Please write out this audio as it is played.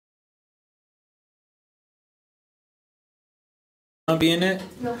Be in it?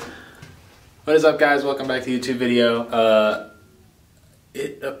 No. What is up, guys? Welcome back to the YouTube video.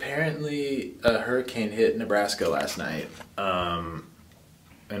 It apparently a hurricane hit Nebraska last night, and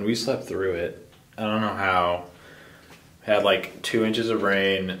we slept through it. I don't know how. Had like 2 inches of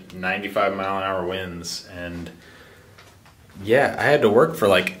rain, 95-mile-an-hour winds, and yeah, I had to work for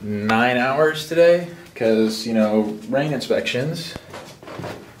like 9 hours today because, you know, rain inspections.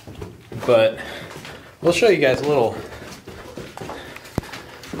 But we'll show you guys a little.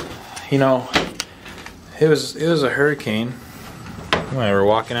 You know, it was a hurricane when we were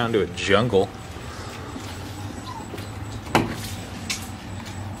walking out into a jungle.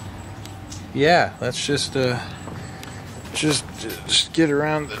 Yeah, let's just get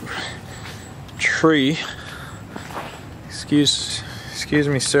around the tree. Excuse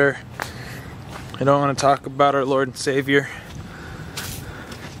me, sir. I don't want to talk about our Lord and Savior.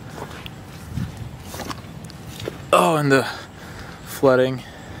 Oh, and the flooding.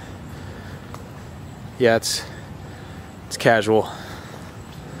 Yeah, it's casual.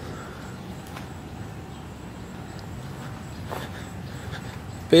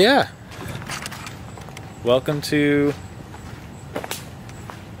 But yeah, welcome to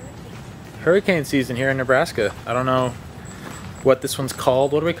hurricane season here in Nebraska. I don't know what this one's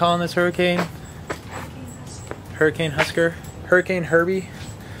called. What are we calling this hurricane? Hurricane Husker? Hurricane Herbie?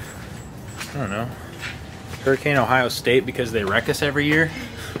 I don't know. Hurricane Ohio State because they wreck us every year.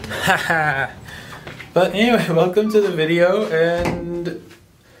 Haha. But anyway, welcome to the video, and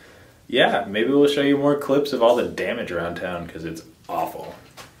yeah, maybe we'll show you more clips of all the damage around town because it's awful.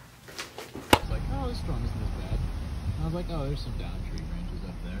 I was like, oh, this storm isn't as bad. And I was like, oh, there's some down tree branches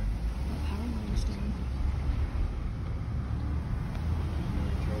up there. How am I listening?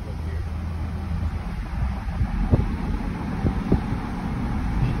 I drove up here.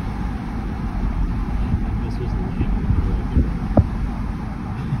 This was lame.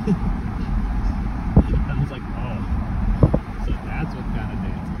 I was like, oh, so that's what kind of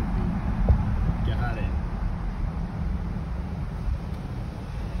day it's gonna be. Got it.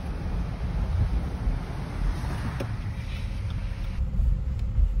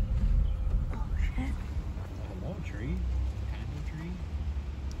 Oh shit. Hello, tree. Hello, tree.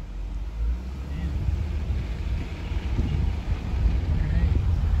 Alright.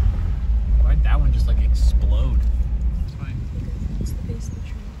 Why'd that one just like explode? It's fine. Because it's the base of the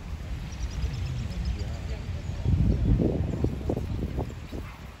tree.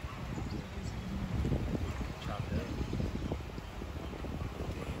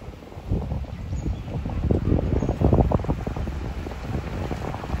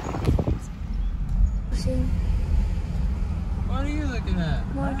 What are you looking at?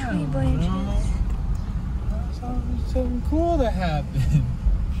 More tree branches. Something cool that happened.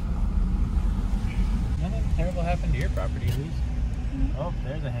 Nothing terrible happened to your property, at least. Oh,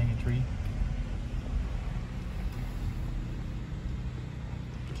 there's a hanging tree.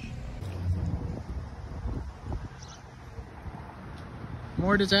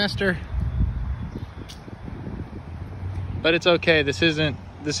 More disaster. But it's okay. This isn't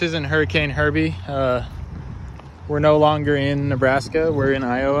Hurricane Herbie. We're no longer in Nebraska. We're in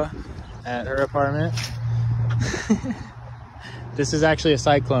Iowa at her apartment. This is actually a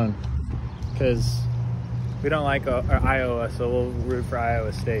cyclone because we don't like Iowa, so we'll root for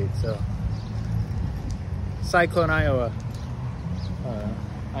Iowa State. So Cyclone Iowa.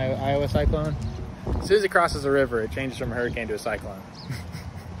 Iowa cyclone. As soon as it crosses a river, it changes from a hurricane to a cyclone.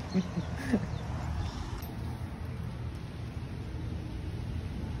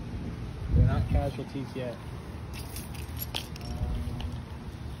 They're not casualties yet.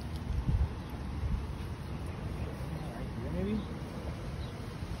 Maybe?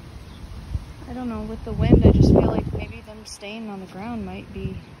 I don't know, with the wind I just feel like maybe them staying on the ground might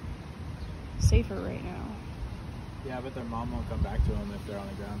be safer right now. Yeah, but their mom won't come back to them if they're on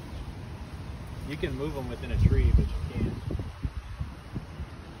the ground. You can move them within a tree, but you can't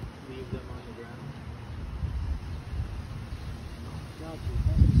leave them on the ground.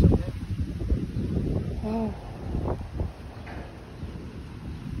 Oh.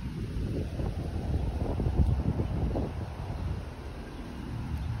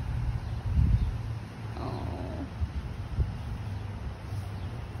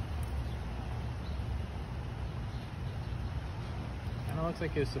 Kinda looks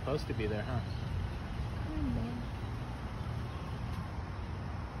like it was supposed to be there, huh?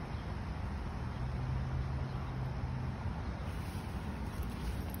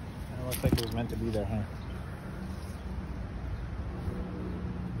 Kinda looks like it was meant to be there, huh?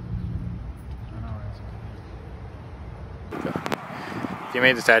 If you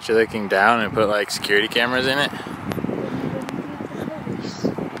made the statue looking down and put like security cameras in it.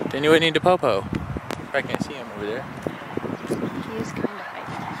 Then you wouldn't need to popo. I can't see him over there. He is kind of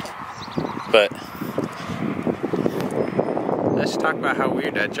hiding, But let's talk about how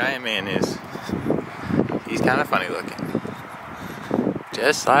weird that giant man is. He's kind of funny looking.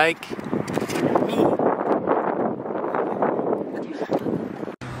 Just like me.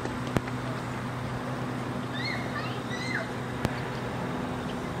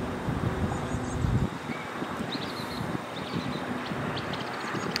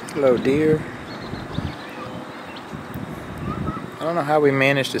 Hello, deer. I don't know how we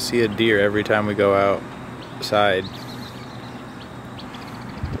manage to see a deer every time we go outside.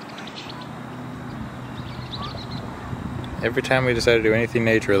 Every time we decide to do anything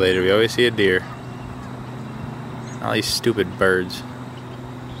nature related, we always see a deer. All these stupid birds.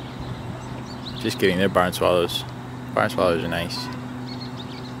 Just kidding, they're barn swallows. Barn swallows are nice.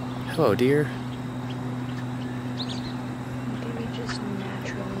 Hello, deer. Maybe just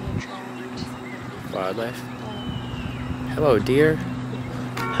naturally attract Wildlife. Hello, deer.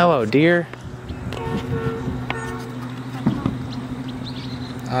 Hello, deer.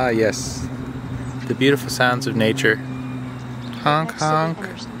 Ah, yes. The beautiful sounds of nature. Honk, honk.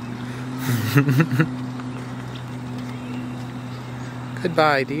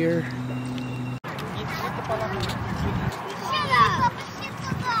 Goodbye, dear.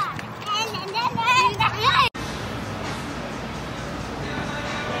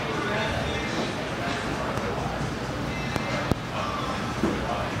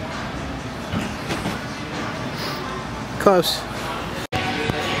 Close.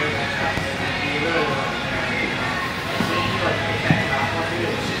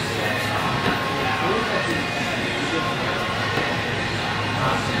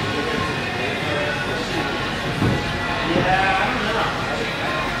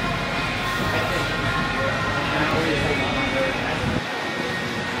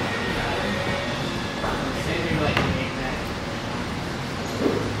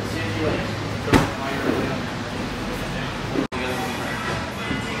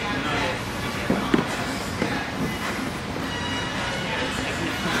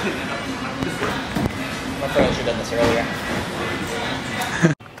 I should have done this earlier.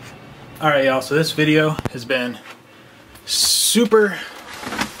 Alright, y'all, so this video has been super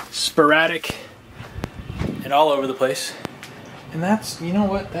sporadic and all over the place. And that's, you know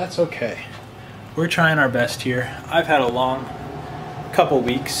what, that's okay. We're trying our best here. I've had a long couple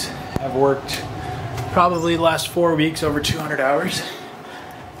weeks. I've worked probably the last 4 weeks over 200 hours.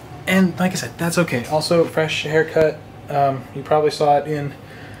 And like I said, that's okay. Also, fresh haircut. You probably saw it in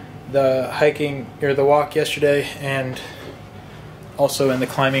the hiking or the walk yesterday, and also in the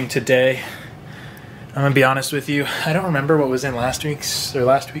climbing today. I'm gonna be honest with you, I don't remember what was in last week's or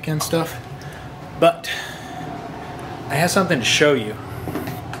last weekend stuff, but I have something to show you.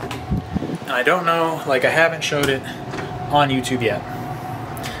 And I don't know, like I haven't showed it on YouTube yet.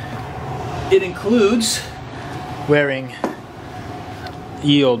 It includes wearing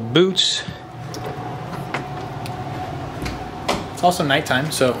ye old boots. It's also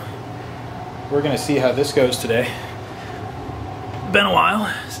nighttime, so we're gonna see how this goes today. Been a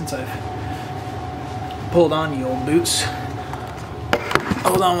while since I've pulled on the old boots.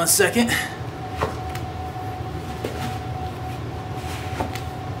 Hold on one second.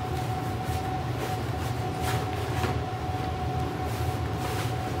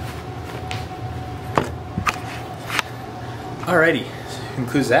 Alrighty, it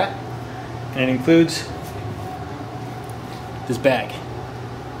includes that, and it includes this bag.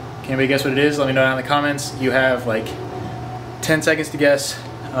 Can anybody guess what it is? Let me know down in the comments. You have like 10 seconds to guess.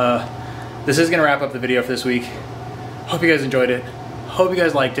 This is gonna wrap up the video for this week. Hope you guys enjoyed it. Hope you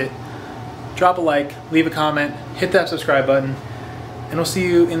guys liked it. Drop a like, leave a comment, hit that subscribe button, and we'll see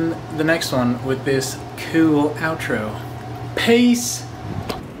you in the next one with this cool outro. Peace!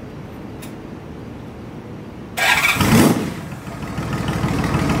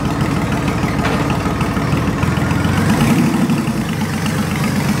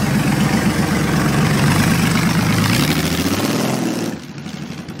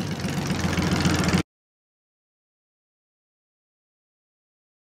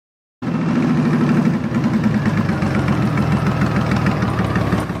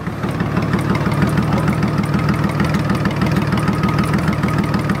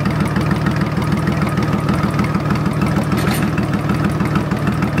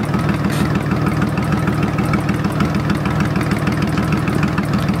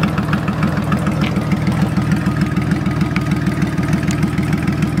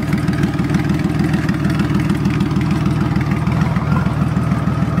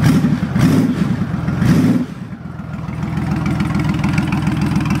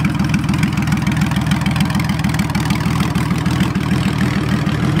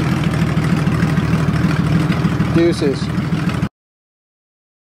 Deuces.